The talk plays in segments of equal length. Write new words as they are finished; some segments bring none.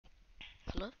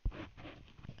Hello?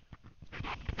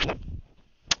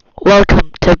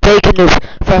 Welcome to Bacon News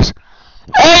first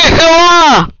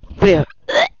video.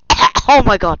 Oh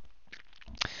my god.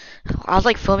 I was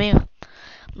like filming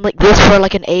like this for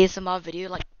like an ASMR video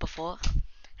like before,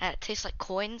 and it tastes like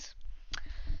coins,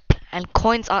 and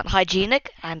coins aren't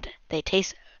hygienic and they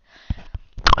taste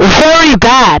very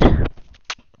bad.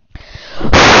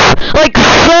 Like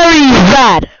very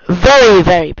bad. Very,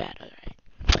 very bad. Alright.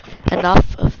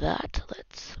 Enough of that.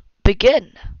 Let's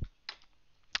begin.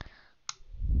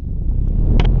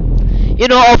 You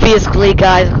know, obviously,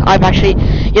 guys, I'm actually,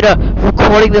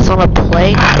 recording this on a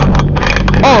plane.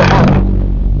 Oh.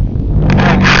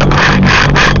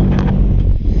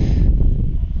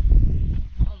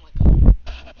 Oh my god.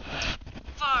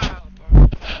 Far out, bro.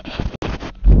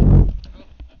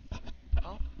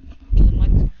 Oh.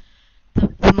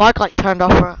 The mic like turned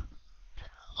off for.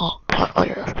 Oh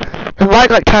yeah. The mic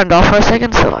like turned off for a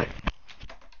second, so like.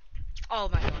 Oh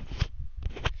my god.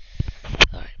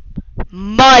 Alright.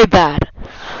 My bad.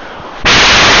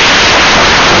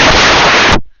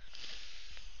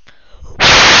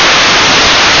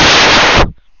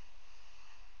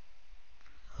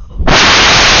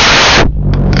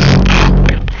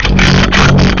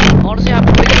 Honestly, I'm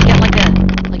probably gonna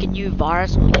get like a new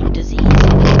virus or like disease,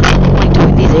 like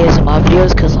doing these ASMR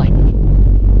videos, cause like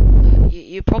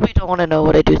you probably don't want to know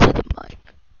what I do to the mic.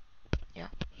 Yeah.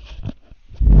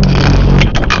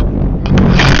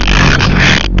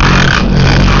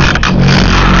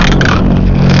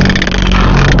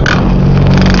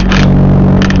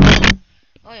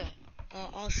 Oh yeah.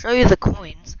 I'll show you the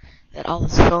coins that I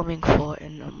was filming for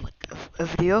in like a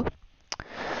video.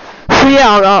 So yeah,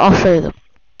 I'll show you them.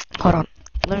 Hold on.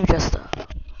 Let me just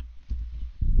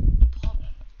pop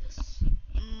this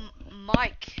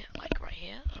mic like right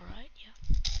here. Alright, yeah.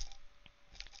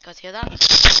 You guys hear that?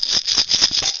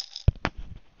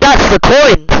 That's the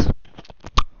coins!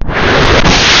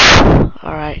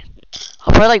 Alright.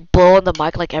 I'll probably like blow on the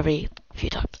mic like every few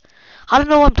times. I don't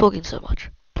know why I'm talking so much.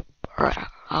 Alright,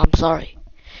 I'm sorry.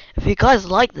 If you guys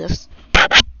like this,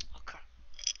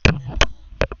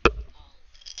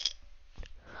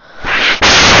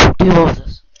 do more of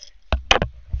this.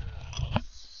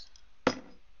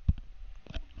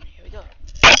 Here we go.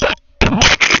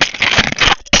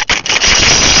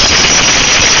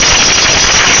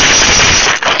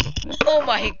 Oh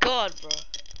my god, bro.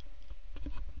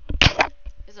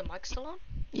 Is the mic still on?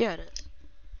 Yeah, it is.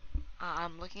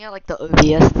 I'm looking at like the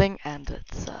OBS thing, and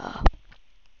it's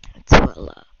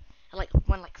like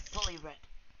when like fully red.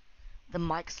 The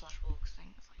mic /aux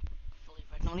thing is like fully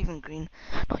red, not even green,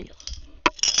 not yellow.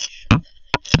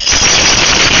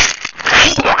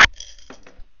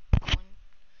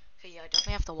 Okay, yeah, I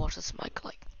definitely have to watch this mic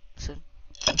like soon.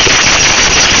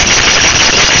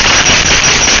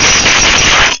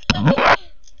 Oh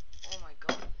my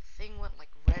god, the thing went like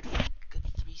red for a good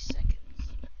 3 seconds.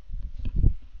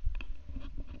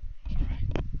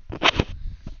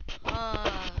 Alright.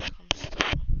 I'm still.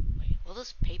 Wait, will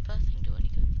this paper thing do any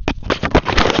good?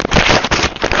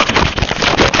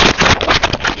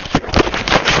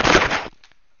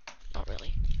 Not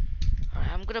really.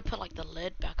 Alright, I'm gonna put like the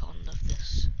lid back on of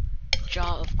this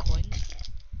jar of coins.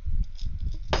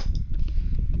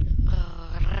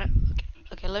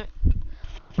 Okay, let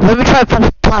me try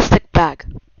a plastic bag.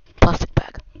 Plastic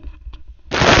bag.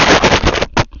 I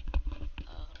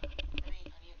need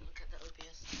to look at the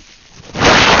OBS.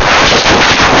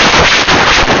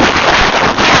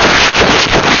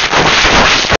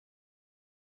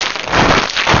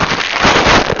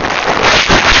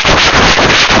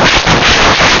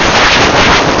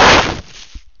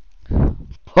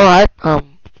 Alright,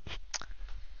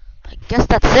 I guess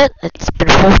that's it. It's been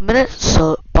 4 minutes,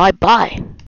 so bye bye.